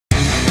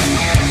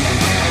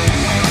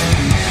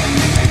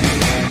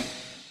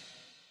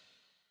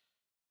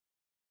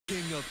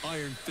King of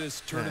Iron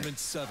Fist Tournament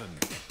 7.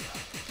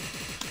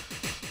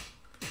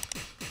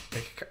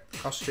 Pick a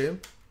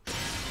costume.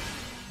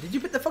 Did you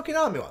pick the fucking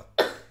army one?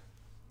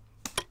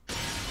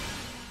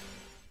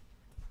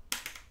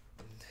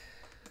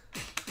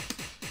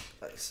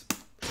 Let's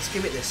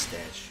give it this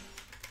stage.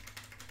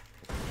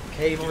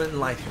 Cable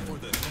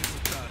enlightenment.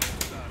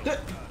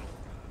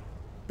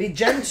 Be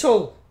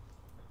gentle.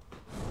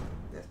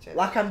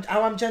 Like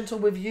how I'm gentle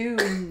with you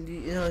in,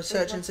 you know,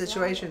 certain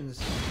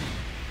situations.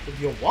 With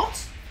your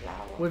what?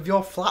 Flower. With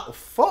your flower.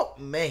 Fuck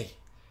me.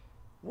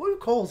 Who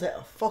calls it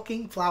a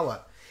fucking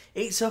flower?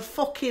 It's a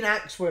fucking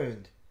axe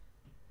wound.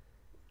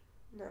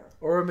 No.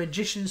 Or a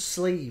magician's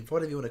sleeve,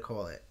 whatever you want to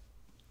call it.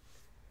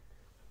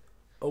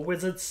 A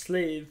wizard's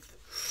sleeve.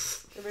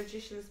 The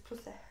magician's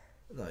pussy.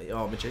 No,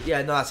 oh,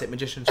 yeah, no, that's it.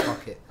 Magician's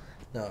pocket.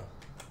 No.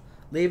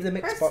 Leave the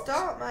mixbox. Press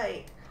start,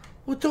 mate.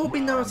 Well, don't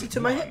be nasty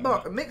to my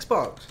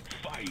mixbox.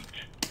 Fight.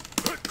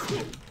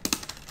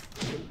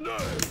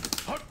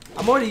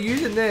 I'm already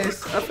using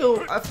this. I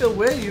feel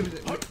weird using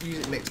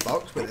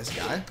mixbox with this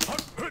guy.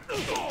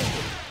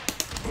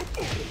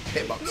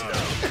 Hitbox now.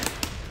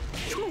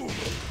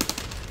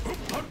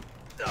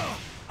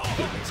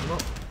 Mix him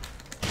up.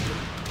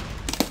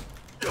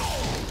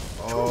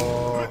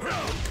 Oh.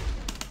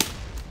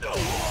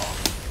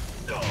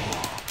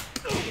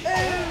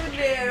 Oh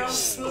dear, I'm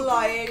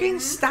flying. Fucking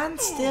stand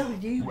still,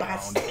 you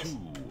bastard.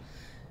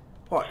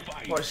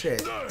 What's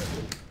this?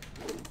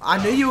 I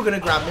knew you were gonna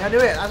grab me. I knew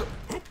it.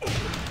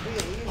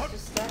 You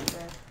just stand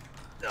there.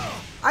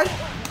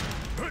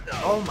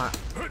 Oh my.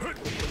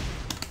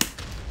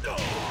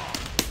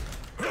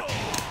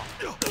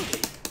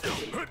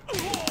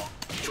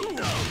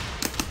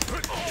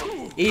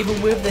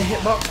 Even with the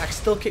hitbox, I can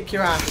still kick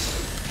your ass.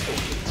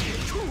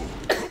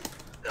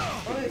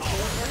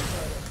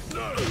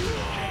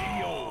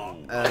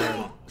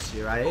 So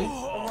you're ready?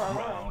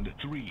 Round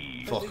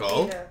 3. Fuck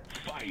all.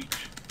 Fight.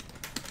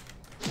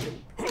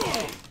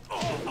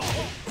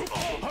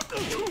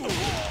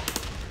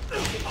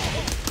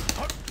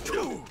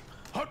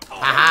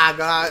 Haha,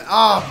 God.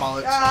 Oh,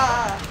 bollocks.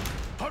 Ah!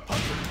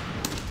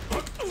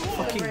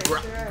 Fucking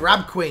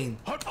grab queen.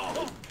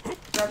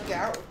 Grab get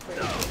out with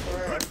quick.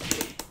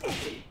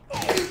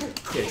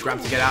 Yeah,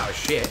 grab to get out of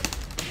shit.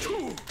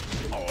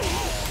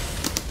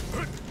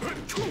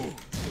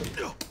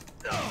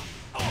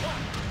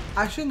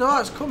 Actually, no,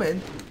 it's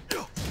coming.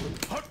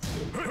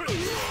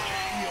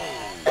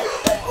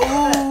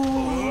 Oh!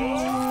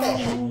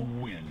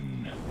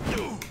 Win.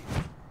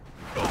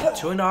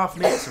 2.5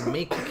 minutes of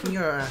me kicking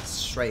your ass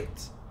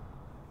straight.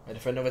 Ready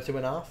for another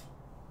 2.5?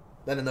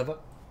 Then another.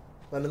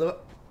 Then another.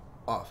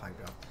 Oh, thank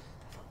God.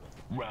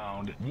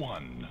 Round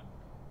 1.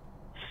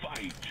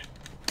 Fight.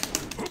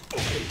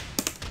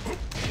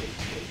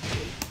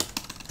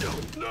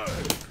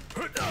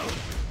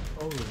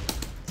 Oh.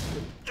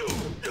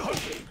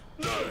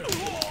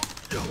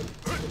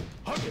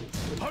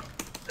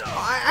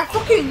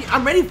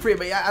 I'm ready for it,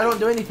 but I don't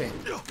do anything.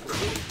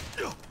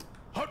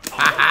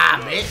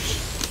 Haha, bitch.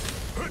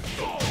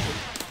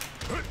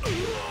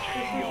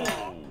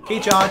 Key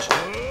charge.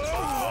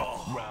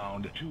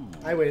 Round 2.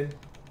 I win.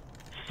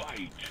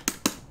 Fight.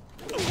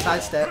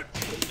 Sidestep.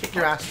 Kick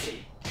your ass.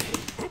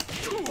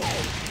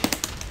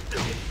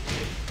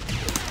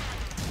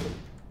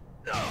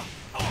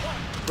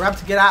 Grab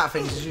to get out of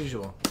things as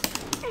usual.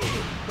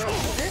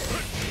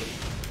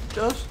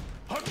 Just.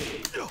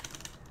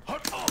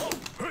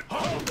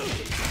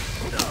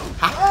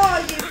 Oh,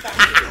 you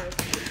bastard!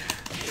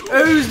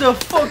 Who's the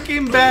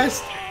fucking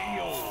best?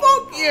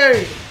 Fuck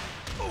you!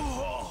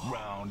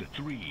 Round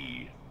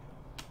 3.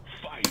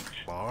 Fight.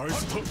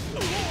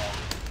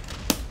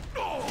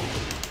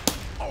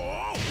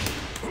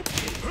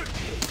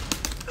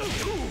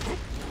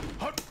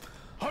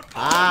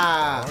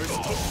 Ah!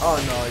 Oh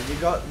no,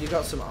 you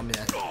got some on me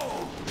there.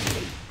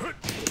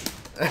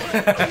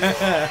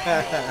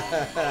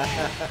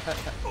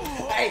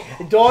 Hey,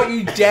 don't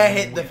you dare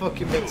hit the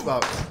fucking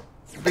mixbox.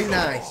 Be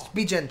nice,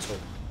 be gentle.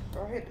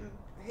 Or hit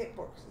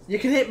hitboxes. You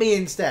can hit me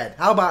instead.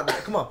 How about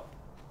that? Come on.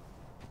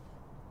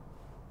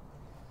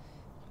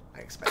 I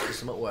expected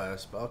something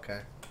worse, but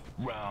okay.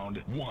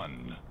 Round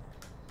 1.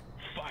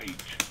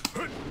 Fight.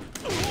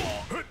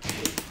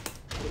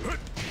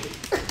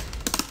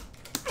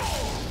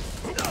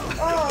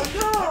 Oh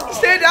no!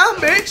 Stay down,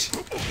 bitch!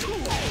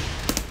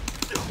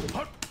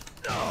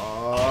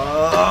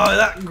 Oh,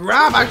 that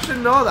grab, I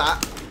should know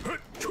that.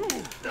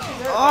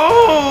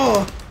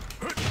 Oh!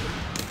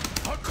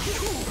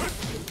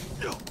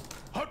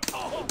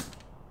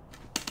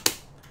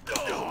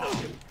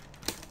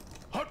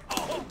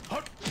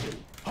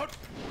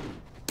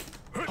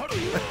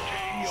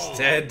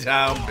 Stay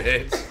down,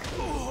 bitch.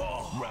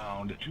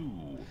 Round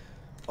 2.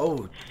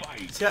 Oh,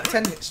 Fight. see that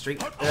 10 hit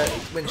streak,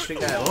 win streak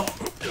there, look.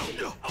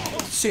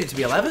 Soon to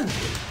be 11.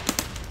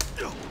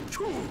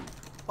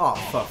 Oh,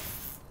 fuck.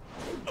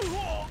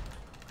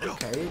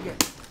 Okay,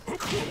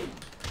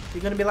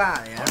 you're gonna be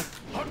like that, yeah?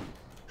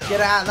 Get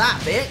out of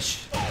that,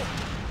 bitch!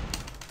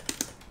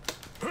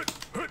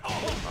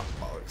 Oh,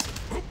 bollocks.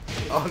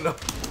 Oh, no.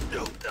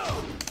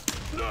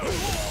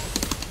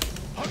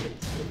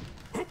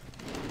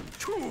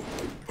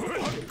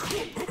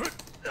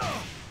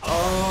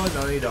 Oh,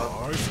 no, you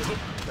don't.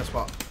 Guess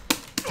what?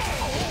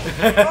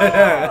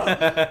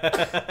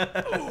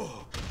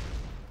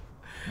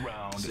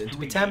 Round Soon to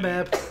be 3. 10,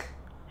 babe.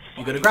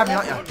 You're gonna grab me,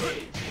 aren't you?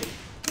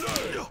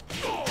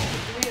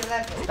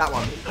 3-11. That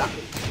one. That.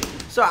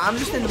 Sorry, I'm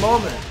just in the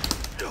moment.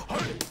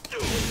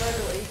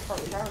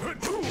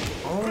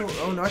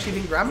 Oh no, she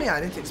didn't grab me. I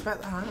didn't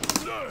expect that.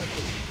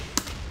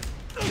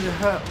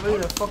 Who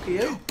the fuck are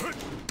you?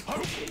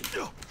 Oh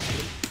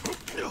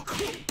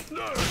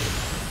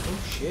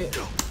shit.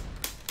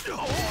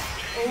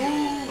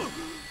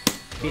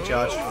 Key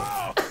charge.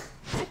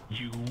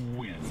 You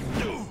win.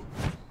 No.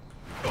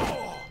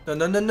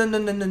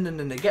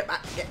 Get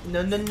back.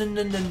 No.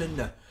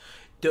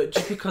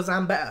 Just because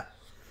I'm better.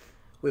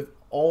 With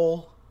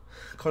all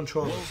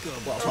control.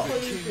 Welcome to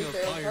the King of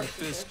Iron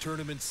Fist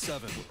Tournament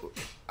 7.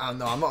 Oh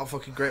no, I'm not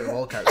fucking great with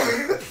all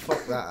characters.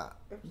 Fuck that.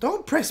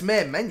 Don't press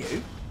main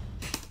menu.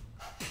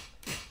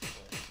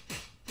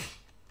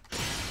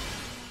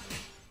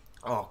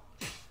 Oh,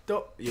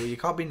 don't you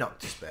can't be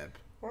Noctis, babe.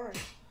 Why?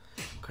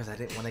 Because I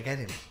didn't want to get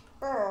him.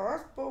 Oh,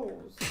 that's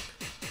balls.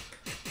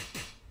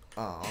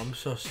 Oh, I'm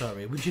so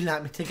sorry. Would you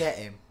like me to get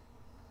him?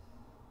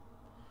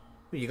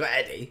 Well, you got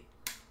Eddie.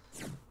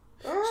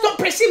 Oh, Stop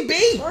pressing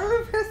B! why am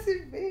I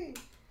pressing B?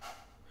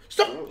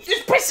 Stop!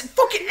 Just press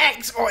fucking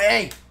X or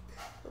A!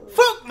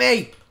 Fuck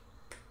me!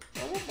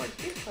 I want my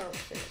gift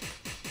outfit.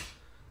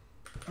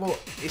 Well,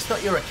 it's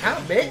not your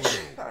account, bitch.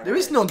 There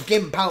is no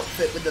GIMP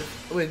outfit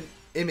with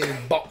him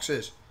in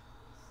boxers.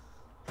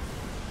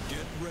 Get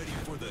ready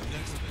for the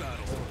next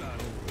battle.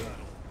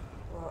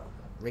 What?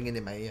 Ringing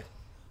in my ear.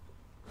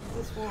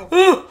 This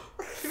one.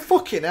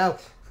 Fucking hell.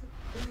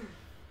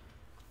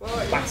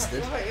 What,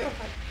 Bastard. What,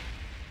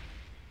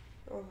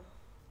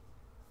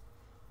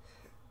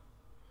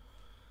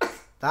 oh.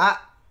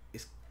 That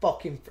is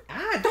fucking...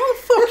 don't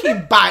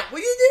fucking bite.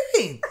 What are you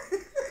doing?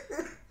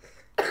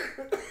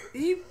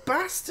 You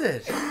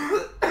bastard.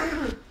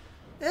 Yeah,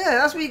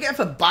 that's what you get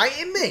for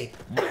biting me.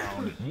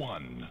 Round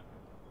 1.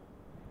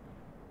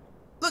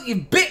 Look, you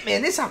bit me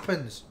and this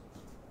happens.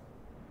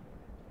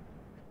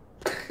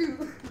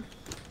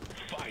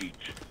 Fight.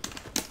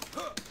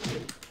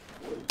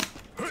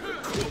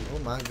 Oh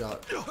my god.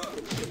 Oh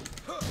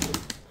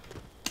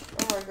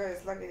my god,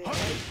 it's lagging again.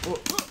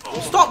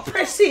 Stop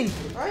pressing!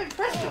 I ain't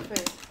pressed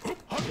nothing.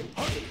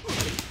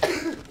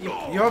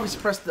 You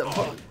obviously pressed the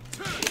button.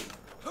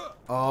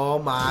 Oh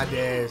my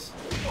days.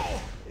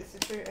 It's a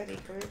true Eddie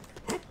crew.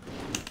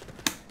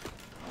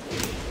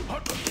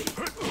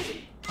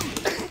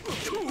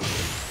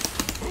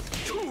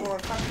 Oh, I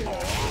can't do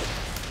that.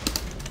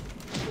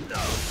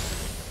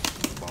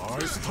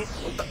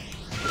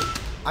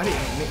 I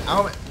didn't even...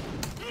 Oh,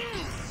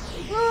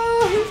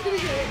 who's gonna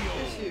get it?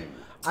 It's you.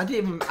 I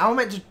didn't even... I was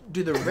meant to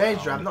do the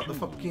rage drive, not the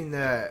fucking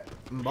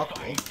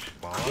buckle.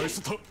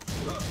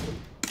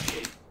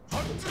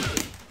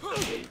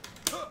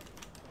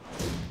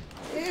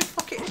 Yeah,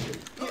 fuck it.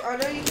 I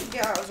know you can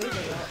get out of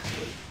either that.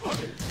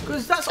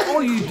 Because that's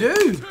all you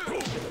do.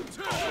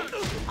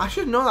 I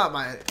should know that,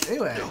 man.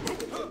 Anyway.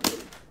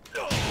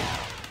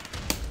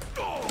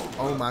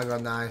 Oh my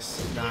god,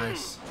 nice.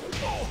 Nice.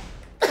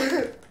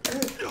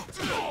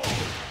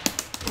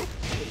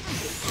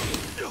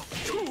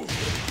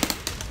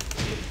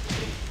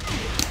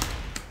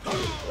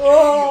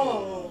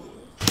 Oh!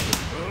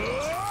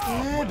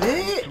 Yeah,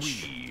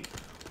 bitch.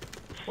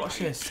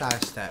 What's your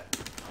side step?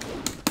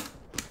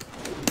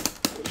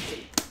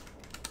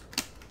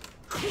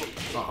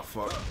 Oh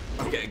fuck.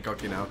 I'm getting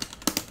cocky now.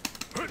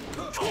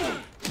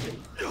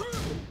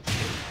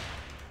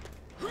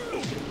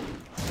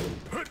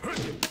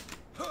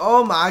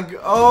 Oh my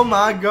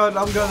god,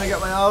 I'm gonna get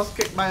my ass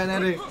kicked by an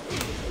Eddie.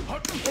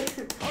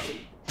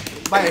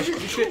 By a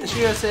shit,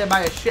 she gonna say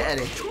by a shit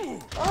Eddie.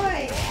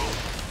 Oi!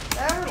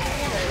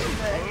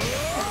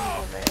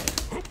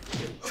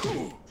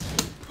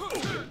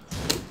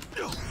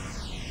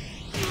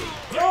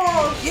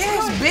 Oh,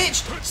 Yes,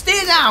 bitch!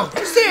 Stay down!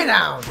 Stay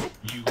down!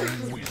 You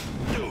win.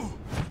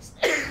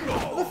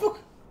 What the fuck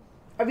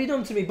have you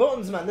done to me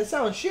buttons, man? They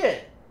sound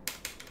shit.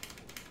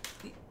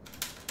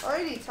 I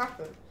only tap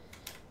them.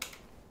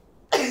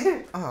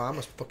 Oh, I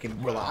must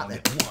fucking roll out Round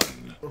there.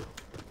 1.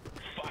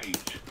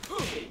 Fight.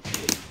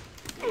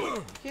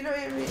 You know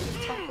you really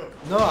just tap them.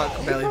 No, I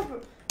can barely.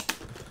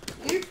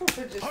 You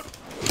probably just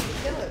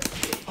kill it.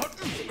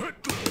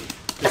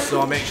 Just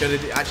so I make sure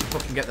they actually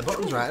fucking get the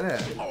buttons right,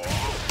 innit?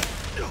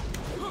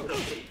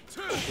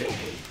 Shit.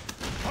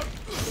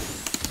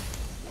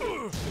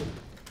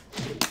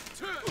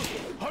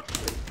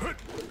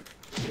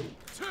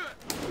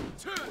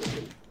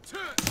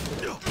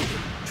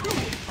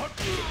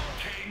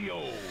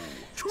 KO.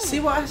 See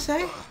what I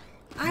say?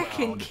 I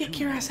can kick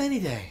your ass any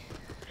day.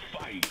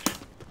 Fight.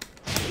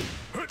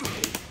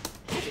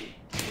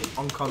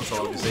 On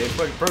console,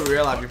 obviously. Probably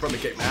real life, you probably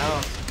kick my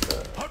ass.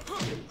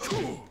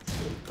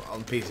 But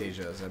on PC,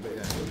 should I say, but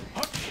yeah.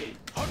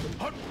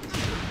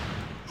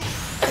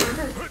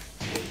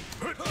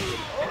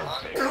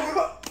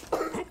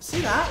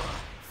 See that?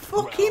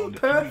 fucking Round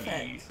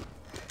perfect. three.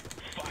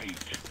 Fight.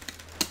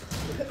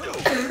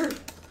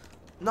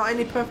 Not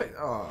any perfect.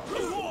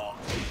 Oh.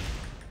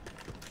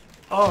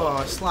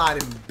 Oh,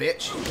 sliding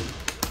bitch.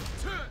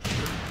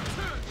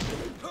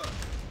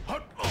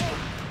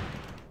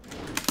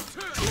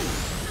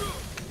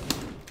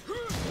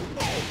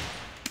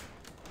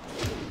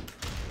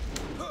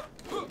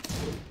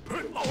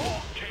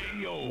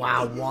 KO.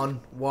 Wow, one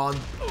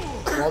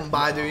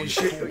by doing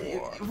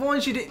shit.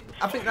 Once you did,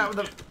 I think that was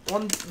the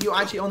one you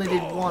actually only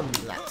did one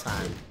that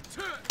time.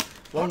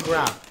 One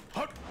grab.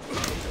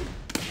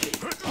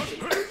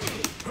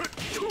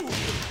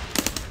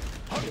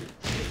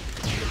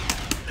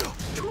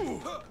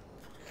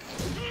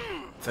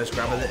 First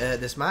grab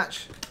of this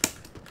match.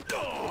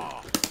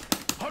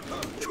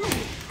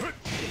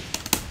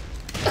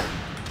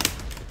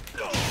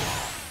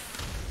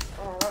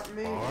 Oh, that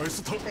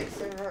move takes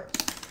so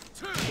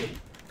much.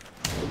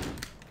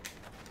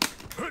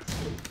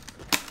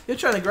 You're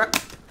trying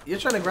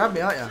to grab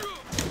me, aren't you?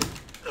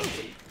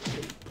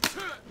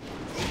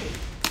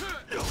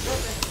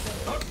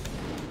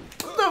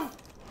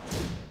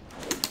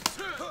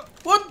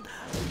 What?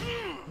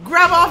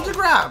 Grab after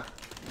grab?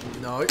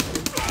 No.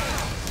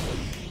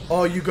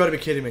 Oh, you gotta be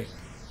kidding me.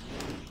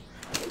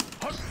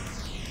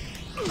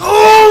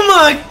 Oh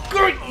my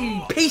god,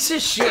 you piece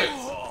of shit.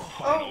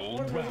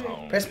 Final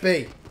round. Press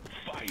B.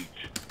 Fight.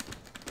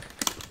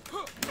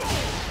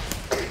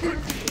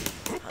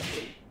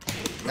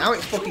 Now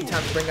it's fucking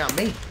time to bring out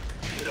me.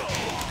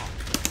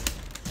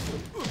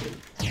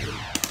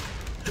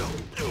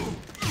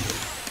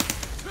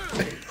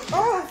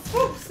 Oh,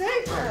 fuck's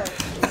sake, man.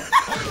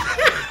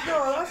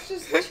 No, that's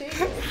just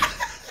cheating.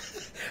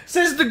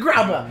 Says the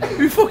grabber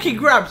who fucking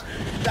grabs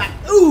that.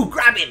 Ooh,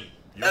 grab him.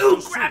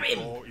 Ooh, grab him.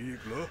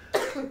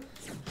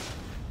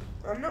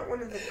 I'm not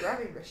one of the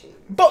grabbing machines.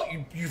 But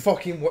you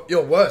fucking,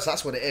 you're worse.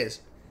 That's what it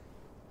is.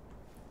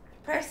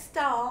 Press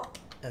start.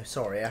 Oh,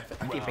 sorry. I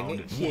keep thinking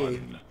Round you.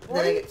 one. Why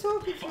are you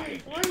talking to me?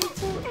 Why are you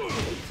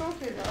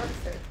talking in that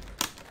accent?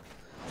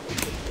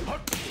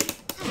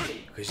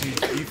 Because you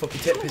fucking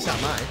take piss out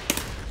mine.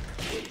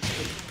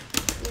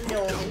 You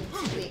know it.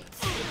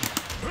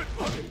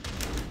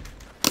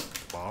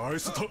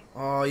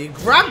 Oh, you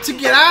grabbed to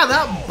get out of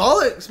that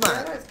bollocks, Yeah,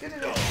 man. no, it's good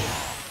enough.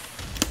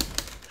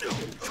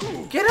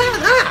 Get out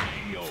of that.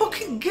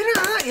 Fucking get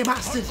out of that, you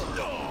bastard.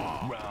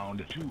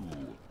 Round two.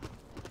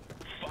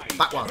 Fight.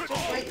 Back one. Just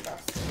wait, you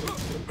bastard.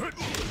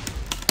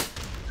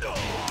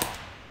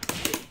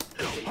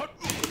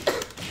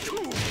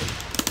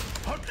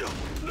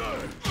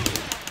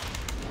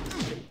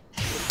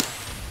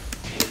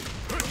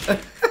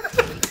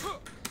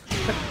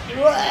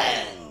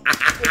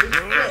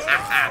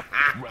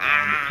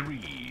 Round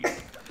three.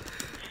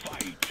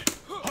 Fight.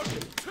 What?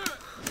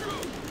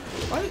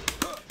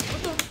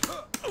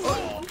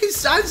 Fucking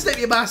sidestep,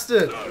 you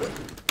bastard.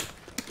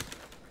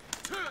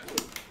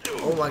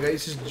 Oh my god,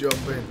 he's just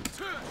jumping.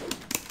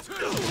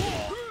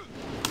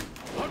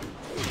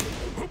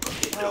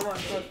 Oh my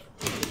god.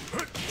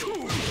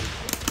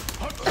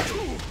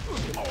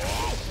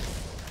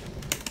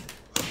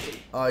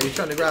 Oh, you're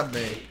trying to grab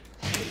me.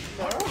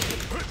 No?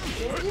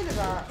 What are you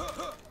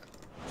about?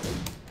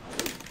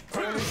 I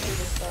want to see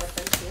this guy,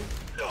 thank you.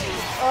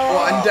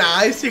 What, and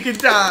dice? You can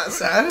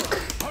dance, huh?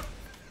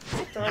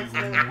 Dance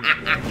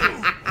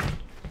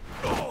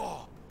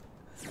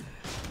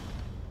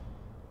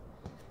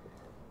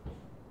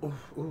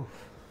Oof, oof.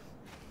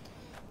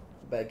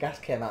 Bit of gas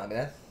came out of me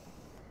then.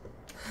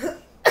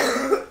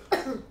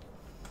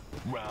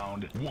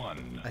 Round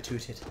one. I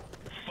tooted.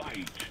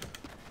 Fight.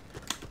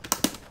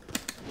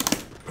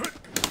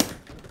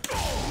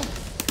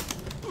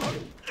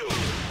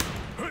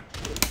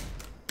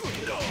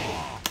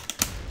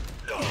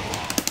 The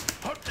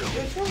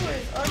trouble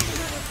is, I'm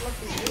gonna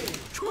lucky you.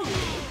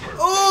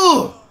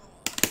 Oh!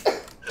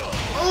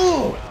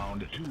 Oh!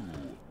 Round two.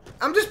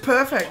 I'm just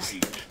perfect.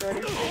 Fight.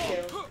 Ready for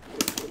the kill.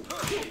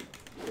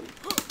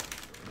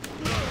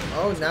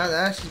 Oh,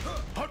 now she's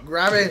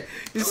grabbing.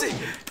 You see,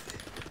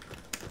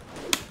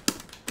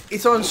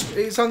 it's on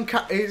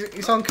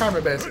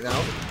camera basically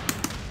now.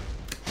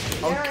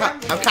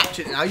 I've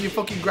captured it now. You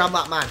fucking grab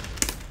that man.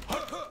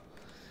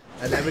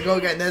 And there we go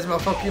again. There's my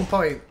fucking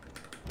point.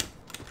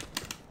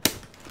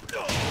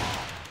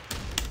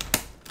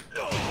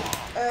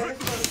 This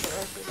one's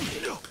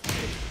not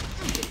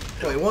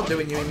Well, it won't do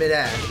when you're in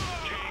midair.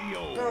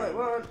 No, KO. it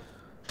won't.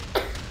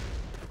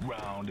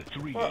 Round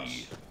three.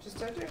 Watch. Just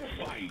don't do it.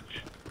 Fight.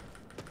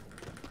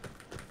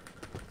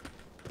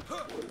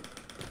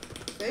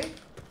 See?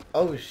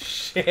 Oh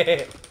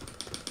shit!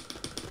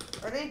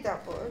 I need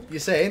that button. You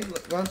saying?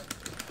 Look, go on. Oh,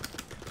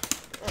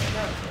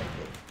 now it's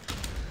working.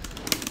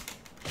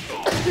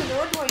 No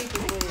wonder why you've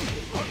been winning.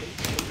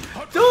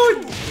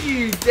 Don't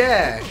you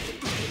dare!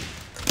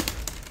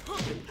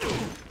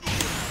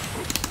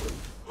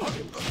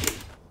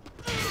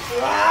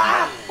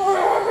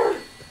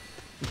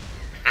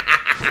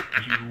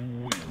 You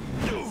win.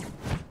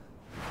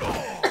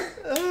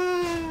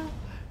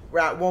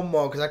 Right, one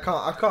more because I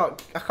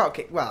can't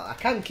kick. Well, I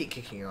can keep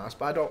kicking your ass,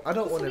 but I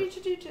don't What want do to. you need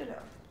to do to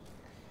that?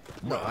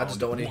 No, I just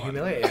don't want to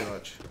humiliate you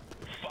much.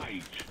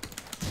 Fight.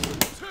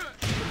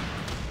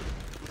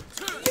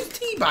 Just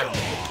teabag me.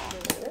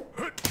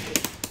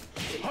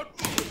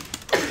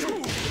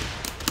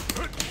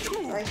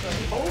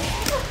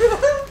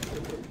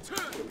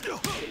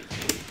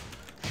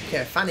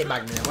 Okay, fanny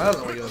bag me then. Well, I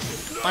don't know what you want.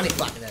 Fanny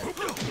flat me then.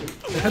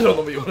 I don't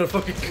know what you want to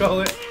fucking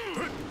call it.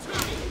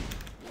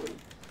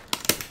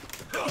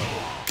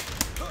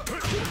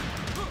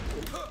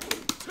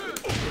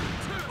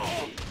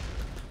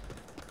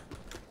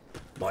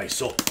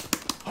 Mice up.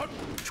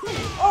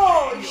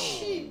 Oh,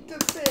 shit, the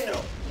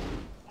fail.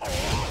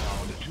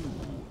 Round 2.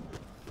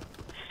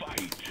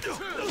 Fight.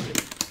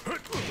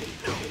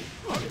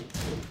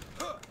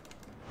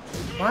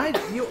 Why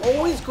do you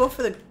always go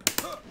for the...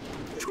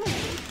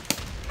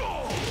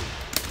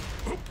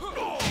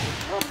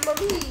 Mamma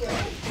mia.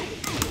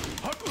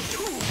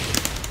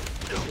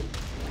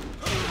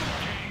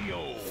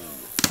 KO.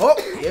 Fuck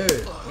you.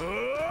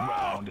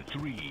 Round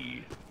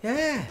 3.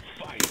 Yeah.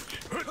 Fight.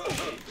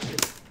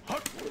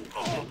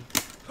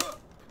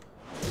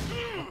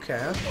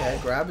 Okay, okay.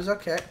 Grab is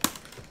okay.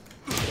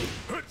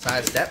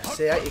 Side step.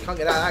 See, you can't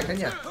get out of that, can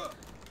you?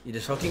 You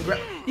just fucking grab.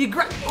 You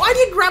grab. Why do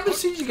you grab as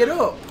soon as you get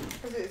up?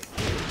 Because it's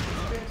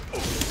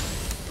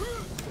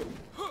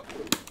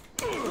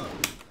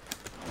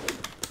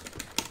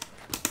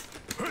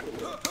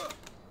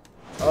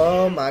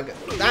Oh my god.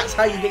 That's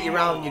how you get your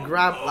round. You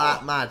grab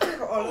like mad.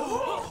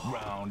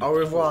 Round Au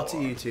revoir to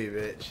you too,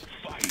 bitch.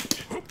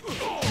 Fight.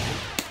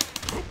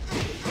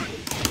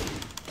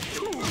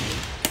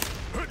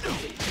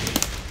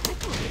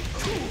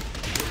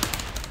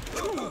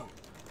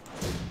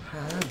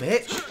 Ah,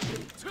 bitch.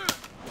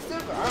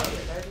 still got out of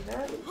it,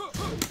 though,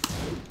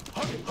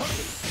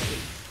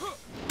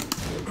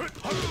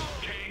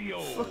 KO.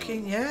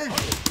 Fucking yeah.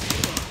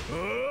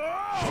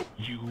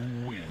 You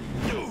win.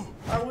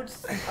 I would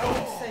say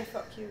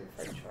fuck you in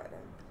French right now.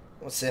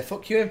 What's say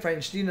fuck you in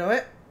French? Do you know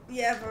it?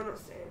 Yeah, but I'm not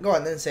saying it. Go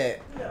on then, say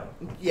it. No.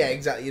 Yeah,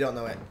 exactly. You don't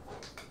know it.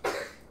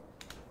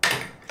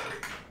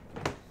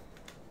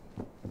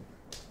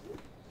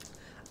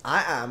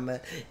 I am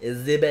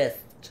the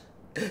best.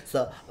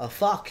 So,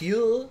 fuck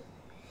you,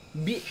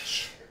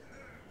 bitch.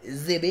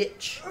 The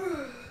bitch.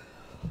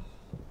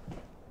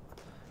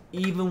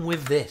 Even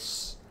with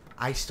this,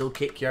 I still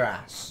kick your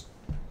ass.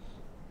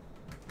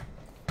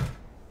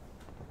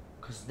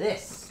 Because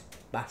this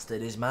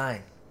bastard is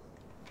mine.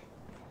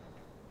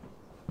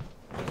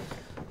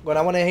 Good,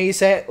 I want to hear you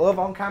say it, love,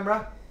 on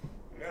camera.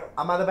 No.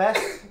 Am I the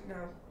best? No.